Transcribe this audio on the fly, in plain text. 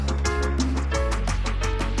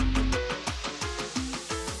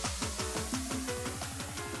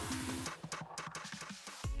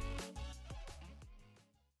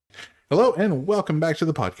Hello and welcome back to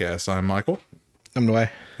the podcast. I'm Michael. I'm the way.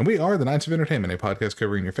 And we are the Knights of Entertainment, a podcast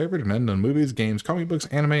covering your favorite and unknown movies, games, comic books,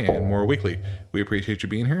 anime, and more weekly. We appreciate you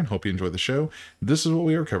being here and hope you enjoy the show. This is what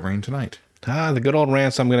we are covering tonight. The good old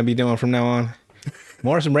rants I'm going to be doing from now on.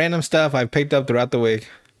 More some random stuff I've picked up throughout the week.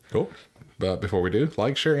 Cool. But before we do,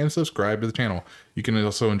 like, share, and subscribe to the channel. You can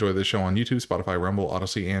also enjoy this show on YouTube, Spotify, Rumble,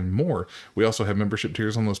 Odyssey, and more. We also have membership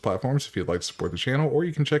tiers on those platforms if you'd like to support the channel, or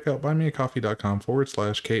you can check out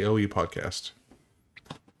buymeacoffee.com/KOE podcast.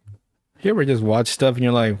 You ever just watch stuff and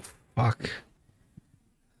you're like, fuck.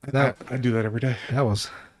 I do that every day. That was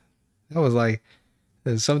like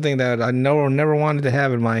something that I never wanted to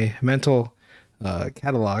have in my mental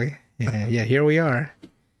catalog. Yeah, here we are.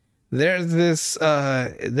 There's these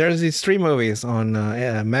three movies on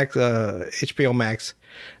Max, HBO Max,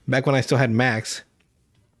 back when I still had Max.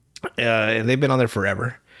 And they've been on there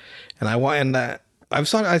forever. And the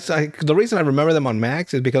reason I remember them on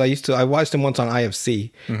Max is because I watched them once on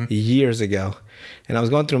IFC years ago, and I was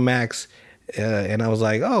going through Max, and I was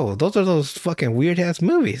like, oh, those are those fucking weird ass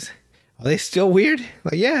movies. Are they still weird?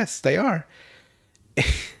 Like, yes, they are.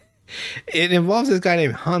 It involves this guy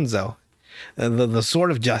named Hanzo, the Sword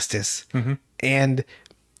of Justice, and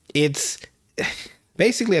it's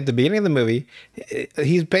basically at the beginning of the movie,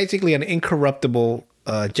 he's basically an incorruptible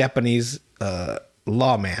Japanese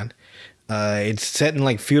lawman. It's set in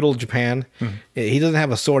like feudal Japan. He doesn't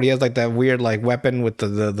have a sword. He has like that weird like weapon with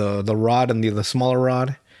the rod and the smaller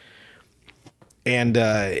rod. And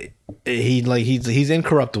he's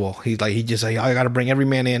incorruptible. He just I got to bring every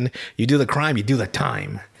man in. You do the crime, you do the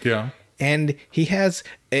time. Yeah. And he has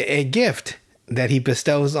a gift that he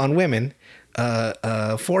bestows on women,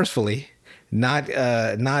 forcefully, not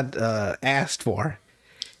asked for.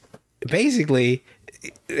 Basically,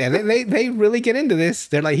 and they really get into this.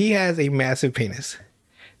 They're like, he has a massive penis.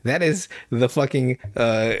 That is the fucking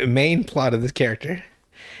main plot of this character.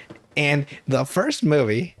 And the first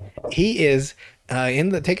movie, he is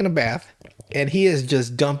taking a bath, and he is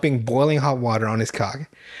just dumping boiling hot water on his cock.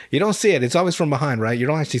 You don't see it. It's always from behind, right? You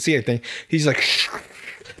don't actually see anything. He's like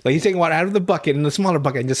he's taking water out of the bucket in the smaller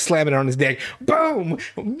bucket and just slamming it on his dick. Boom,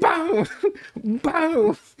 boom,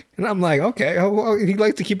 boom. And I'm like, okay, he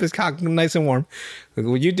likes to keep his cock nice and warm. Like,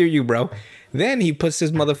 well, you do you, bro. Then he puts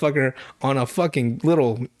this motherfucker on a fucking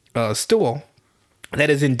little stool that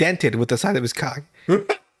is indented with the side of his cock.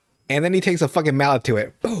 And then he takes a fucking mallet to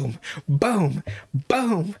it. Boom, boom,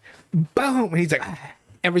 boom, boom. And he's like,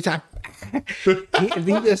 every time. he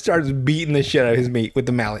just starts beating the shit out of his meat with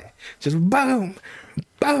the mallet. Just boom,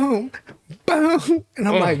 boom, boom. And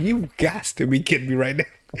I'm like, you got to be kidding me right now.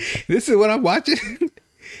 This is what I'm watching.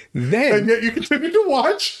 Then, And yet you continue to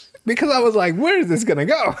watch? because I was like, where is this going to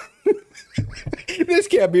go? This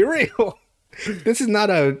can't be real. This is not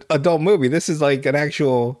an adult movie. This is like an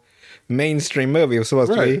actual mainstream movie. It was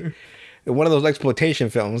supposed to be one of those exploitation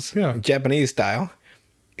films, Japanese style.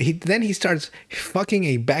 Then he starts fucking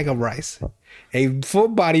a bag of rice, a full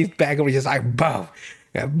body bag of rice, just like boom,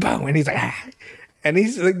 boom, and he's like, ah. And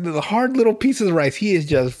he's like the hard little pieces of rice. He is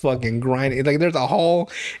just fucking grinding. Like there's a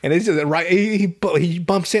hole, and it's just right. He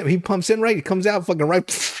bumps in. He pumps in right. He comes out fucking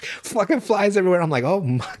right. Fucking flies everywhere. I'm like, oh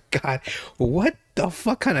my god, what the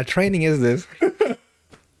fuck kind of training is this?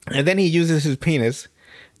 And then he uses his penis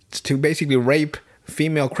to basically rape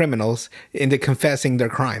female criminals into confessing their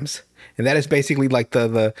crimes, and that is basically like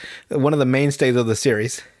the one of the mainstays of the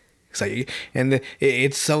series. So, and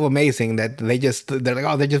it's so amazing that they're like,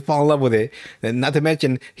 oh, they just fall in love with it. And not to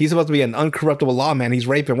mention, he's supposed to be an uncorruptible lawman. He's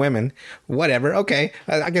raping women. Whatever. Okay,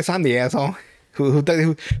 I guess I'm the asshole who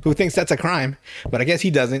thinks that's a crime, but I guess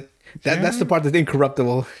he doesn't. That's the part that's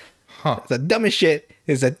incorruptible. It's the dumbest shit.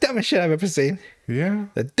 It's the dumbest shit I've ever seen. Yeah.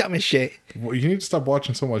 The dumbest shit. Well, you need to stop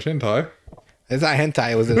watching so much hentai. It's not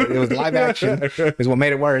hentai. It was live action. Is what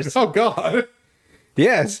made it worse. Oh, God.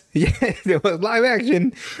 Yes, it was live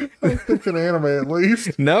action. It's an anime at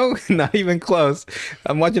least. No, not even close.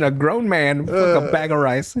 I'm watching a grown man fuck a bag of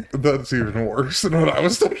rice. That's even worse than what I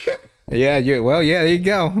was thinking. Yeah, there you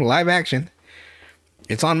go. Live action.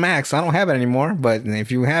 It's on Max. I don't have it anymore, but if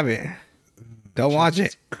you have it, don't watch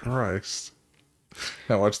it. Christ.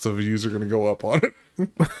 Now watch the views are going to go up on it.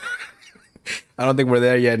 I don't think we're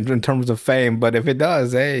there yet in terms of fame, but if it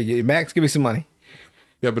does, hey, Max, give me some money.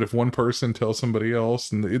 Yeah, but if one person tells somebody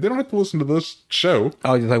else, and they don't have to listen to this show.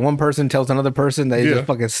 Oh, it's like one person tells another person, they just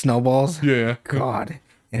fucking snowballs. Yeah. God.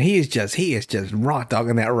 And he is just raw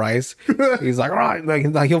dogging that rice. He's like, right,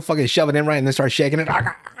 like he'll fucking shove it in right and then start shaking it.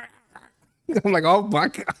 I'm like, oh my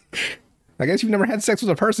God. I guess you've never had sex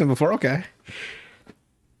with a person before. Okay.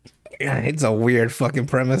 Yeah, it's a weird fucking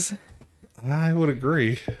premise. I would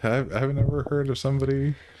agree. I've never heard of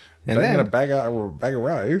somebody And Banging then a bag of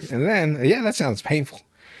rice. And then, yeah, that sounds painful.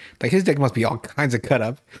 Like his dick must be all kinds of cut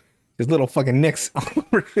up. There's little fucking nicks all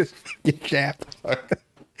over his fucking shaft.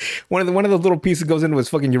 One of those little pieces goes into his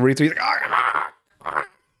fucking urethra. He's like,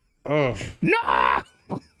 Oh, no.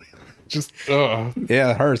 just Yeah,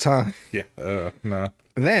 it hurts, huh? yeah. No.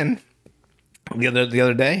 Then the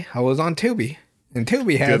other day, I was on Tubi, and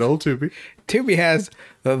Tubi has Good old Tubi. Tubi has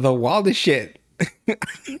the wildest shit.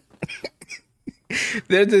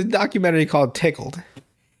 There's this documentary called Tickled,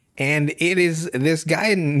 and it is this guy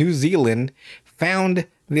in New Zealand found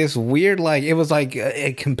this weird, like, it was like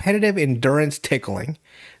a competitive endurance tickling,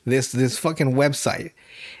 this fucking website,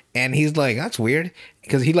 and he's like, that's weird,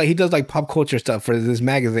 because he does like pop culture stuff for this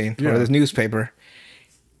magazine or this newspaper,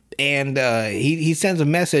 and he sends a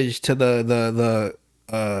message to the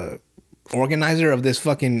organizer of this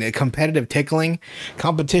fucking competitive tickling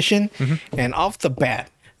competition, and off the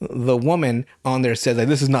bat, the woman on there says like,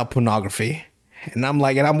 this is not pornography. And I'm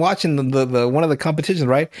like, and I'm watching the one of the competitions,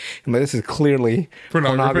 right? And this is clearly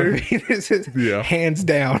pornography. This is hands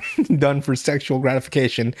down done for sexual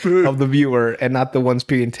gratification of the viewer and not the ones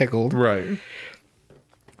being tickled. Right.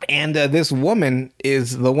 And this woman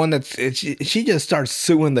is the one that she just starts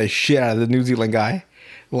suing the shit out of the New Zealand guy.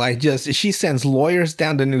 Like, just, she sends lawyers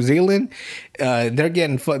down to New Zealand. They're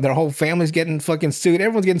getting, their whole family's getting fucking sued.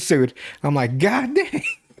 Everyone's getting sued. I'm like, God dang.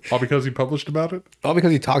 All because he published about it? All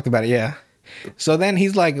because he talked about it, yeah. So then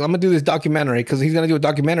he's like, I'm going to do this documentary, because he's going to do a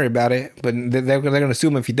documentary about it, but they're going to sue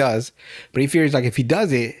him if he does. But he fears, like, if he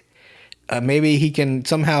does it, maybe he can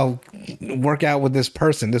somehow work out with this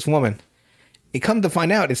person, this woman. It comes to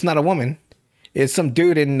find out, it's not a woman. It's some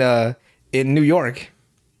dude in New York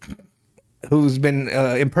who's been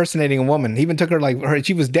impersonating a woman. He even took her, like,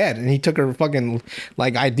 she was dead, and he took her fucking,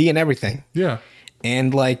 like, ID and everything. Yeah.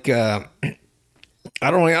 And, like, I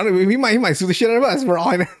don't know. He might sue the shit out of us for all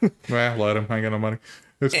I know. Well, let him. I ain't got no money.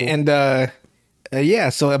 It's cool. And yeah,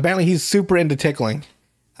 so apparently he's super into tickling.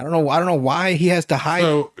 I don't know why he has to hide.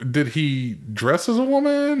 So did he dress as a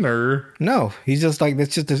woman or no? He's just like,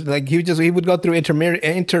 that's just like he would go through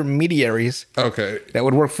intermediaries. Okay. That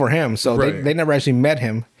would work for him. So they never actually met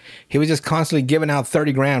him. He was just constantly giving out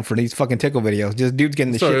 30 grand for these fucking tickle videos. Just dudes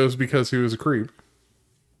getting the shit. So it was because he was a creep.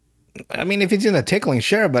 I mean, if it's in a tickling,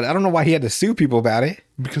 sure, but I don't know why he had to sue people about it.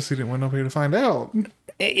 Because he didn't want nobody to find out.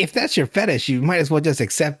 If that's your fetish, you might as well just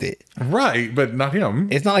accept it. Right, but not him.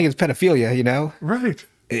 It's not like it's pedophilia, you know? Right.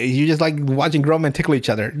 You just like watching grown men tickle each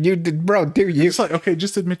other. It's like, okay,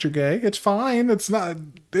 just admit you're gay. It's fine. It's not.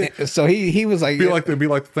 So he was like, it'd be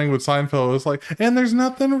like the thing with Seinfeld. It's like, and there's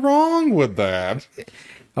nothing wrong with that.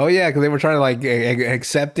 Oh yeah, because they were trying to like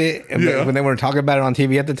accept it when they were talking about it on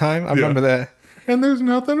TV at the time. I remember that. And there's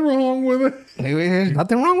nothing wrong with it. There's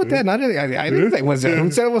nothing wrong with that. I didn't say was there. Who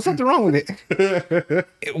said it was something wrong with it?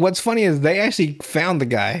 What's funny is they actually found the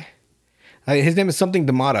guy. His name is something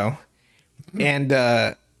D'Amato, and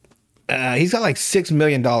he's got like $6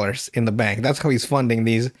 million in the bank. That's how he's funding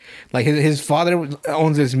these. Like his father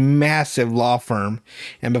owns this massive law firm,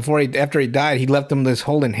 and after he died, he left him this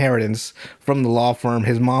whole inheritance from the law firm.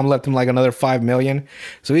 His mom left him like another $5 million.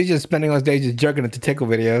 So he's just spending all his days just jerking it to tickle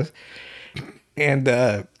videos. And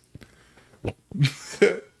that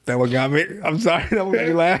one got me. I'm sorry, that one made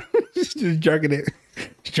me laugh. just jerking it.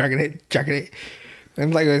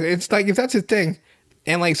 And like, it's like, if that's his thing.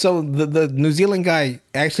 And like, so the New Zealand guy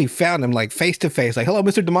actually found him like face to face, like, hello,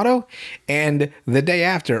 Mr. D'Amato. And the day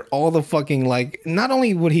after, all the fucking, like, not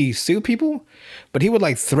only would he sue people, but he would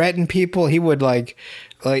like threaten people. He would like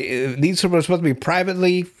these were supposed to be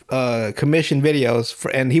privately commissioned videos,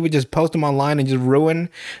 and he would just post them online and just ruin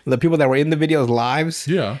the people that were in the videos' lives.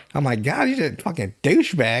 Yeah. I'm like, God, he's a fucking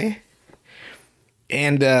douchebag.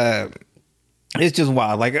 And it's just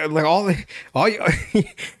wild. Like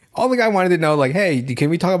all the guy wanted to know, like, hey,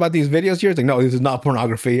 can we talk about these videos here? It's like, no, this is not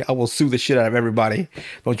pornography. I will sue the shit out of everybody.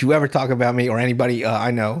 Don't you ever talk about me or anybody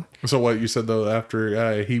I know. So what you said though,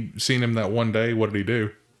 after he seen him that one day, what did he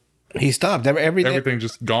do? He stopped everything.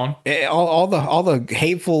 Just gone. All the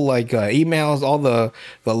hateful like emails, all the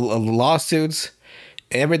lawsuits,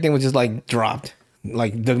 everything was just like dropped.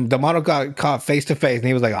 Like the model got caught face to face, and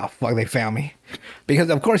he was like, "Oh fuck, they found me,"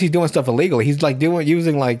 because of course he's doing stuff illegally. He's like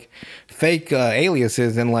using like fake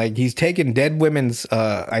aliases, and like he's taking dead women's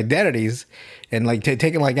identities and like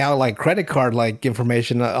taking like out like credit card like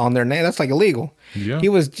information on their name. That's like illegal. Yeah. He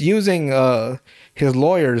was using his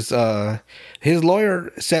lawyers. His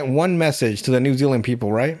lawyer sent one message to the New Zealand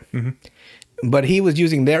people, right? Mm-hmm. But he was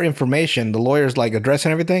using their information, the lawyer's like address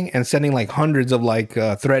and everything, and sending like hundreds of like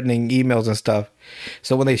threatening emails and stuff.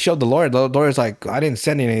 So when they showed the lawyer's like, I didn't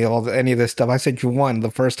send any of this stuff. I sent you one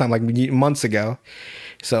the first time, like months ago.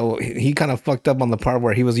 So he kind of fucked up on the part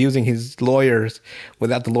where he was using his lawyers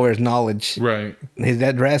without the lawyer's knowledge. Right. His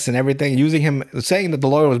address and everything, using him, saying that the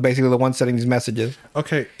lawyer was basically the one sending these messages.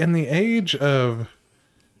 Okay, in the age of...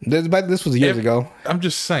 This was years ago. I'm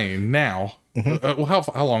just saying, now... well,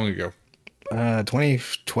 how long ago?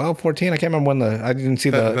 2012, 14. I can't remember when I didn't see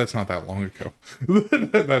That's not that long ago.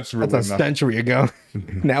 That's really that's a century ago.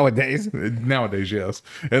 Nowadays. Nowadays, yes.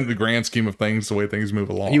 In the grand scheme of things, the way things move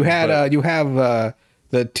along. You have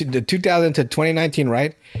the 2000 to 2019,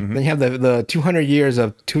 right? Then you have the 200 years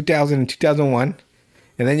of 2000 and 2001,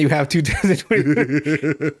 and then you have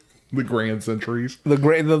 2020. The grand centuries.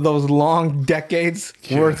 Those long decades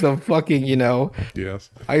worth of fucking, Yes.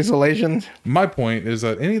 isolation. My point is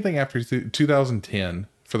that anything after 2010,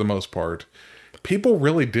 for the most part, people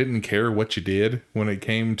really didn't care what you did when it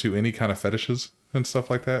came to any kind of fetishes and stuff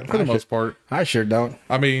like that, for the most part. I sure don't.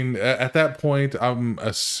 I mean, at that point, I'm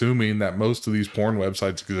assuming that most of these porn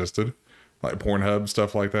websites existed, like Pornhub,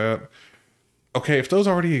 stuff like that. Okay, if those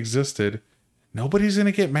already existed, nobody's going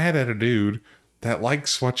to get mad at a dude that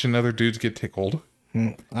likes watching other dudes get tickled.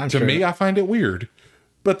 To me, I find it weird,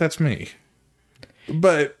 but that's me.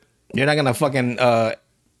 But you're not gonna fucking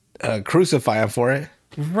crucify him for it,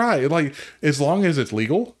 right? Like, as long as it's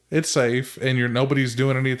legal, it's safe, and nobody's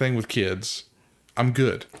doing anything with kids, I'm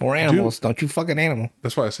good. Or animals. Don't you fucking animal.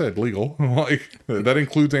 That's why I said legal. Like, that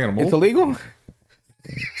includes animals. It's illegal.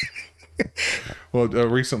 Well,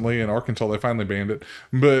 recently in Arkansas, they finally banned it.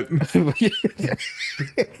 But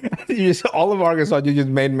all of Arkansas, you just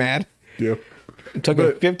made mad. Yeah. It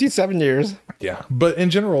took 57 years. Yeah. But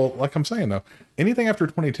in general, like I'm saying, though, anything after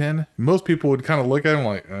 2010, most people would kind of look at him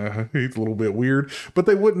like, he's a little bit weird. But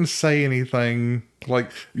they wouldn't say anything.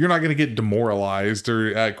 Like, you're not going to get demoralized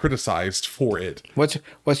or criticized for it.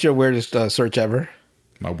 What's your weirdest search ever?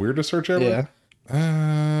 My weirdest search ever?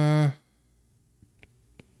 Yeah.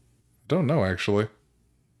 Don't know, actually.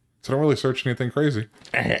 So I don't really search anything crazy.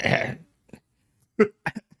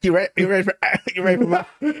 You ready for my...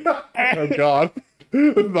 Oh, God.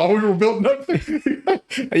 This is all we were building up to.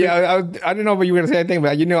 Yeah, I didn't know if you were going to say anything, but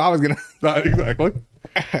I was going to... Not exactly.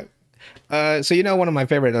 So, one of my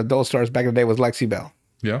favorite adult stars back in the day was Lexi Bell.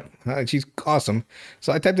 Yeah. She's awesome.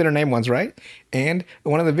 So I typed in her name once, right? And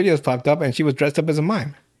one of the videos popped up, and she was dressed up as a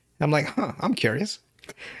mime. I'm like, I'm curious.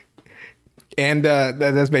 And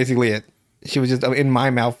that's basically it. She was just in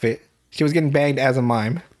mime outfit. She was getting banged as a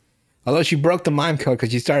mime. Although she broke the mime code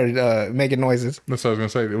because she started making noises. That's what I was going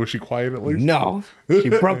to say. Was she quiet at least? No. She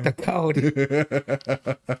broke the code.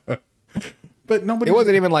 But nobody... It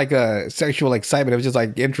wasn't even like a sexual excitement. It was just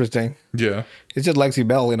like interesting. Yeah. It's just Lexi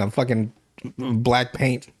Bell in a fucking black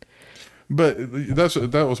paint. But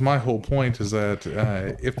that was my whole point, is that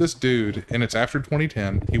if this dude, and it's after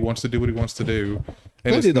 2010, he wants to do what he wants to do.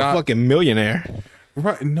 And He's a fucking millionaire.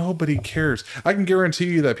 Right, nobody cares. I can guarantee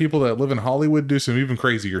you that people that live in Hollywood do some even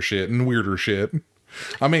crazier shit and weirder shit.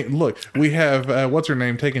 I mean, look, we have, what's her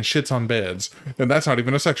name, taking shits on beds. And that's not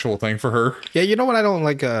even a sexual thing for her. Yeah, you know what I don't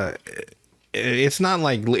like? It's not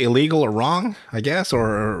like illegal or wrong, I guess,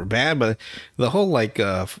 or bad, but the whole like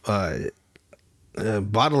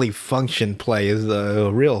bodily function play is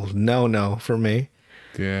a real no for me.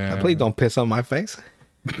 Yeah. Please don't piss on my face.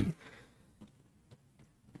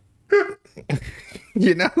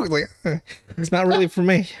 Like, it's not really for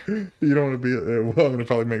me. You don't want to be, I'm going to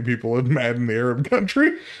probably make people mad in the Arab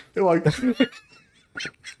country. They're like,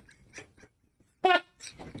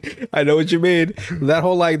 I know what you mean. That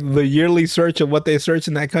whole, like, the yearly search of what they search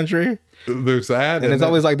in that country. There's that. And it's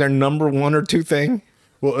always like their number one or two thing.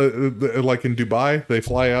 Well, like in Dubai, they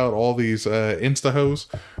fly out all these Insta hoes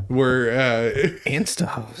where... Insta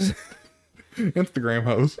hoes? Instagram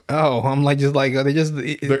hoes. Oh, I'm like, they're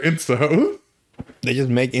Insta hoes. They just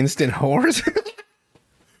make instant whores.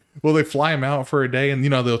 Well, they fly them out for a day, and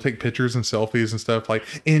they'll take pictures and selfies and stuff like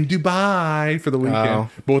in Dubai for the weekend. Oh.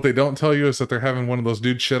 But what they don't tell you is that they're having one of those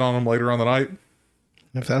dudes shit on them later on the night.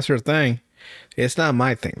 If that's your thing, it's not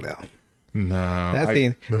my thing though. No,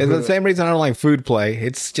 it's the same reason I don't like food play.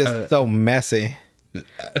 It's just so messy.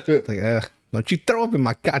 It's like, don't you throw up in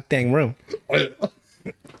my goddamn room. You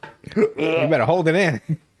better hold it in.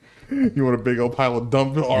 You want a big old pile of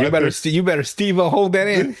dump? You better Steve-O hold that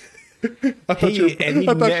in. I thought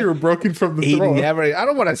you were broken from the throw. I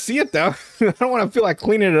don't want to see it though. I don't want to feel like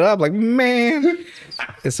cleaning it up. Like, man,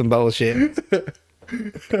 it's some bullshit.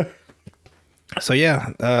 So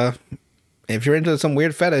yeah, if you're into some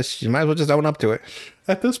weird fetish, you might as well just own up to it.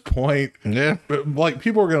 At this point, yeah, like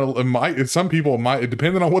people are some people might,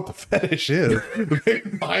 depending on what the fetish is, they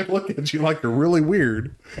might look at you like you're really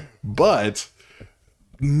weird. But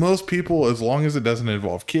most people, as long as it doesn't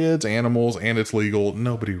involve kids, animals, and it's legal,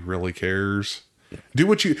 nobody really cares. Do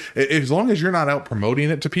what you, as long as you're not out promoting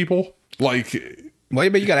it to people, like. Well,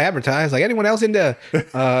 but you gotta advertise. Like, anyone else into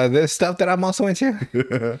this stuff that I'm also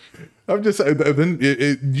into? I'm just then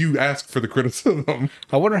you ask for the criticism.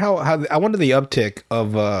 I wonder how I wonder the uptick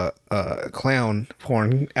of clown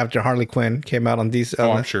porn after Harley Quinn came out on these.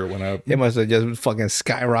 I'm sure it went up. It must have just fucking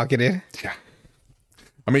skyrocketed. Yeah.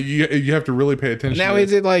 I mean, you have to really pay attention. Now,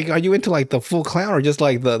 is it like, are you into like the full clown or just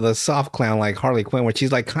like the soft clown like Harley Quinn, where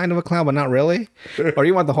she's like kind of a clown but not really? Or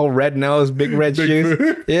you want the whole red nose, big red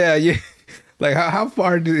shoes? Yeah, you. Like, how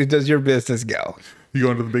far does your business go? You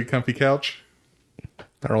go into the big comfy couch?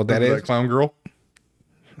 I don't know what that is. That clown girl?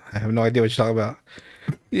 I have no idea what you're talking about.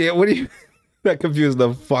 Yeah, what do you... That confused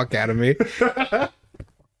the fuck out of me.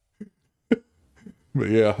 But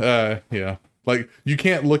yeah. Like, you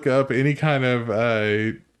can't look up any kind of...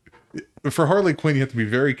 for Harley Quinn, you have to be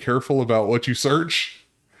very careful about what you search.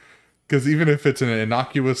 Because even if it's an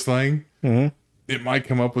innocuous thing... Mm-hmm. It might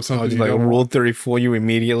come up with something. Just like a Rule 34 you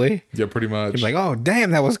immediately. Yeah, pretty much. You're like, oh,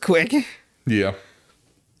 damn, that was quick. Yeah.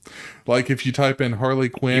 Like if you type in Harley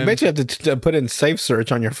Quinn. You bet you have to put in safe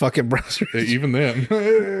search on your fucking browser. Even then,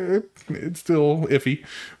 it's still iffy.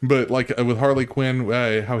 But like with Harley Quinn,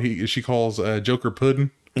 how she calls Joker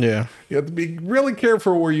pudding. Yeah. You have to be really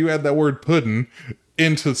careful where you add that word pudding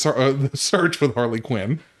into the search with Harley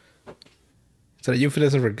Quinn. Is that a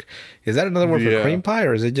euphemism for? Is that another word for cream pie,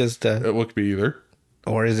 or is it just? It could be either.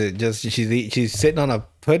 Or is it just she's sitting on a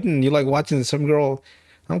pudding? And you like watching some girl?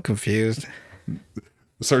 I'm confused.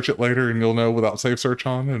 Search it later, and you'll know without safe search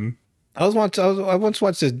on. And I once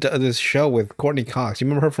watched this show with Courtney Cox. You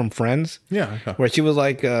remember her from Friends? Yeah. Where she was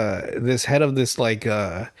like this head of this like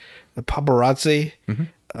paparazzi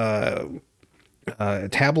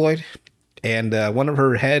tabloid, and one of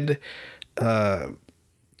her head.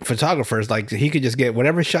 Photographers, like he could just get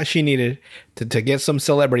whatever shot she needed to get some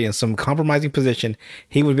celebrity in some compromising position,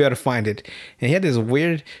 he would be able to find it. And he had this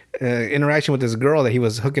weird interaction with this girl that he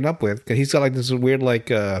was hooking up with, because he's got like this weird like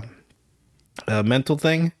mental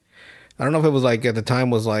thing. I don't know if it was like at the time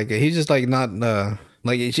was like he's just like not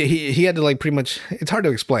like he had to like pretty much, it's hard to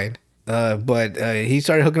explain. But he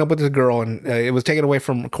started hooking up with this girl, and it was taken away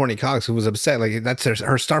from Courtney Cox, who was upset. Like that's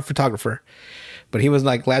her star photographer. But he was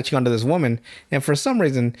like latching onto this woman, and for some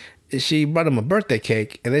reason, she brought him a birthday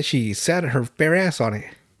cake, and then she sat her bare ass on it,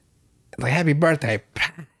 like "Happy birthday,"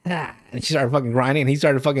 and she started fucking grinding, and he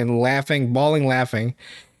started fucking laughing, bawling, laughing.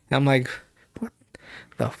 And I'm like, what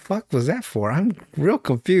the fuck was that for? I'm real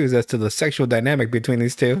confused as to the sexual dynamic between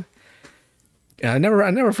these two. And I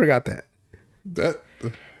never forgot that.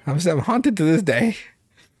 I'm haunted to this day.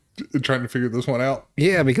 Trying to figure this one out.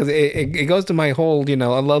 Yeah, because it goes to my whole, I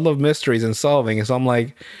love mysteries and solving. And so I'm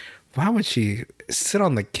like, why would she sit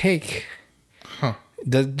on the cake? Huh.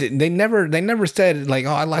 They never said like,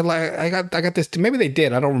 oh, I got this. Maybe they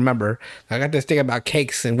did. I don't remember. I got this thing about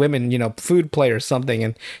cakes and women, food play or something.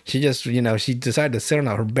 And she just, she decided to sit on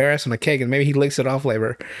her bare ass on a cake, and maybe he licks it off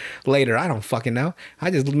later. I don't fucking know.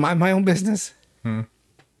 I just mind my own business.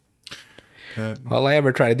 All I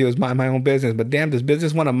ever try to do is mind my own business, but damn, does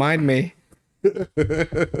business want to mind me?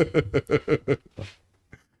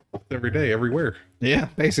 Every day, everywhere. Yeah,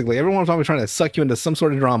 basically. Everyone's always trying to suck you into some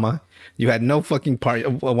sort of drama you had no fucking part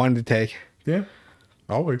of wanting to take. Yeah,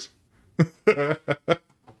 always. I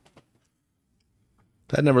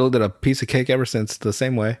never looked at a piece of cake ever since the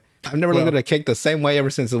same way. I've never looked at a cake the same way ever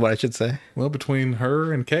since is what I should say. Well, between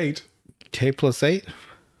her and Kate. K plus 8?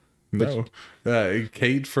 No.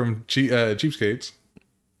 Kate from Cheapskates.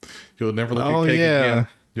 You'll never look at cake again.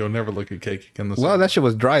 You'll never look at cake again. Well, that shit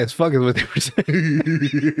was dry as fuck is what they were saying.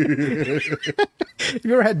 If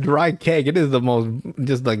you ever had dry cake, it is the most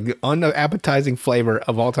just like unappetizing flavor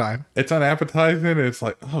of all time. It's unappetizing. It's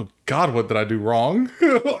like, oh God, what did I do wrong?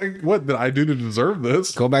 Like, what did I do to deserve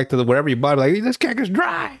this? Go back to whatever you bought. Like, this cake is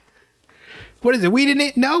dry. What is it? Wheat in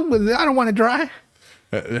it? No, I don't want it dry.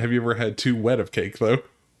 Have you ever had too wet of cake though?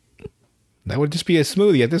 That would just be a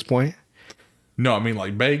smoothie at this point. No, I mean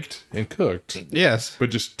like baked and cooked. Yes. But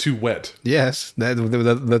just too wet. Yes.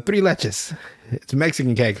 The three leches. It's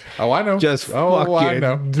Mexican cake. Oh, I know. Just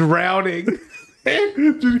fucking drowning.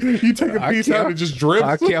 You take a piece out and it just drips.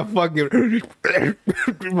 I can't fucking...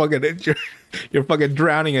 you're fucking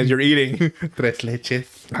drowning as you're eating. Tres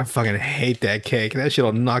leches. I fucking hate that cake. That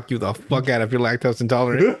shit'll knock you the fuck out if you're lactose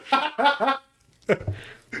intolerant.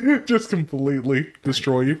 Just completely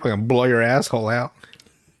destroy you. Fucking blow your asshole out.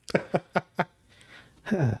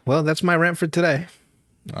 Well, that's my rant for today.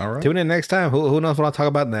 All right. Tune in next time. Who knows what I'll talk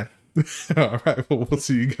about then? All right. Well, we'll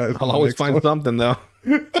see you guys. I'll always find something, though.